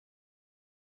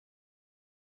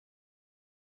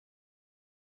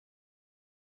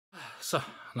So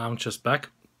now I'm just back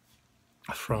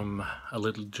from a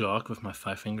little jog with my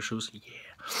 5-finger shoes. Yeah,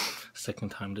 second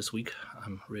time this week.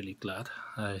 I'm really glad.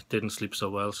 I didn't sleep so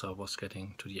well, so I was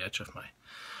getting to the edge of my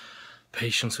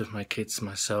patience with my kids,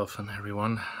 myself and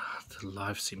everyone. The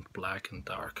life seemed black and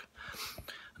dark.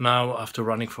 Now, after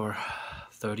running for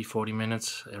 30-40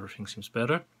 minutes, everything seems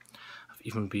better. I've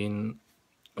even been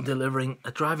delivering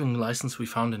a driving license we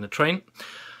found in a train.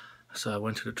 So I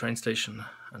went to the train station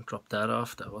and dropped that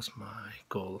off. That was my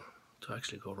goal, to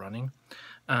actually go running.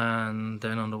 And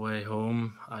then on the way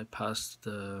home, I passed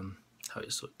the, how you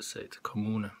say it,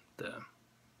 Kommune, the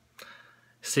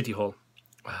city hall.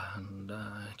 And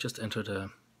I just entered the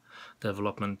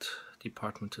development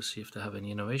department to see if they have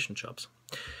any innovation jobs,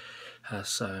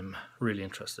 as I'm really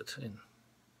interested in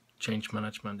change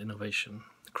management, innovation,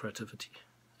 creativity,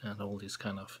 and all these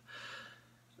kind of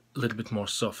little bit more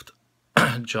soft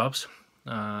jobs.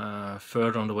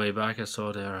 Further on the way back, I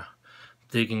saw they're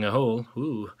digging a hole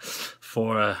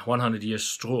for 100 years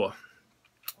Struer.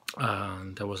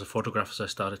 And there was a photographer, so I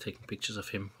started taking pictures of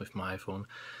him with my iPhone.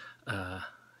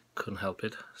 Couldn't help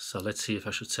it. So let's see if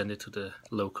I should send it to the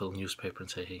local newspaper and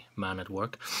say, hey, man at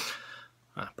work.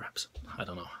 Perhaps. I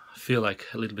don't know. I feel like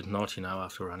a little bit naughty now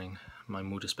after running. My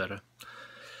mood is better.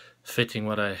 Fitting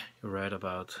what I read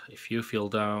about. If you feel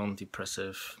down,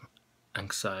 depressive,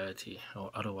 anxiety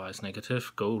or otherwise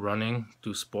negative, go running,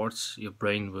 do sports. Your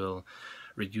brain will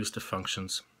reduce the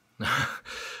functions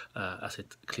as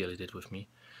it clearly did with me.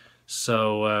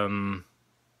 So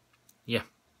yeah,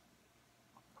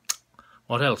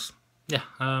 what else? Yeah,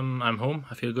 I'm home.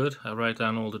 I feel good. I write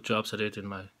down all the jobs I did in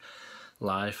my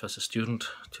life as a student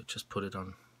to just put it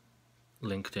on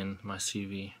LinkedIn, my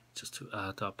CV, just to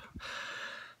add up,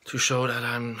 to show that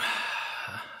I'm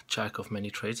a jack of many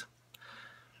trades.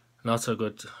 Not so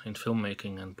good in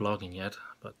filmmaking and blogging yet,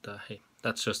 but hey,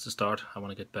 that's just the start. I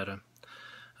want to get better.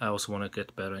 I also want to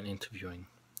get better in interviewing,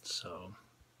 so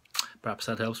perhaps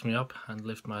that helps me up and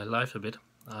lift my life a bit.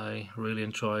 I really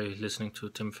enjoy listening to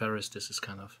Tim Ferriss. This is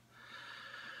kind of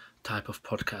type of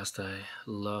podcast I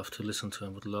love to listen to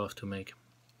and would love to make.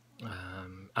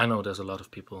 I know there's a lot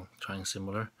of people trying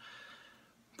similar,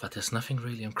 but there's nothing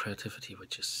really on creativity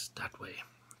which is that way.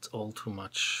 It's all too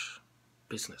much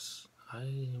business.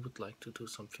 I would like to do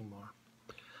something more.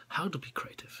 How to be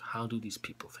creative? How do these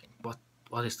people think?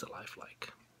 What is the life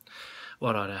like?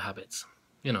 What are their habits?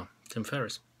 You know, Tim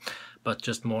Ferriss. But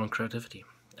just more on creativity.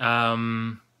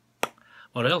 What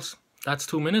else? That's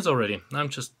 2 minutes already. I'm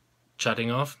just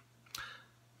chatting off.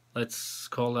 Let's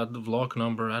call that the vlog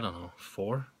number, I don't know,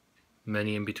 4.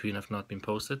 Many in between have not been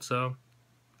posted, so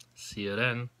see you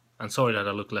then. And sorry that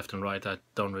I look left and right. I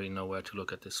don't really know where to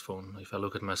look at this phone. If I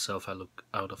look at myself, I look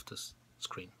out of this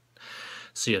screen.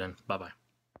 See you then. Bye-bye.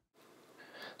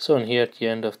 So in here at the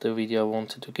end of the video, I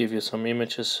wanted to give you some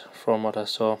images from what I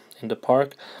saw in the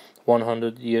park.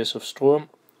 100 years of Struer.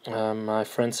 My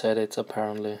friend said it's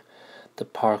apparently the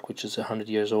park which is 100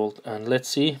 years old. And let's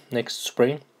see next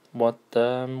spring what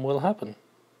will happen.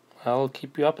 I'll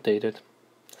keep you updated.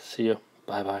 See you.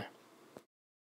 Bye-bye.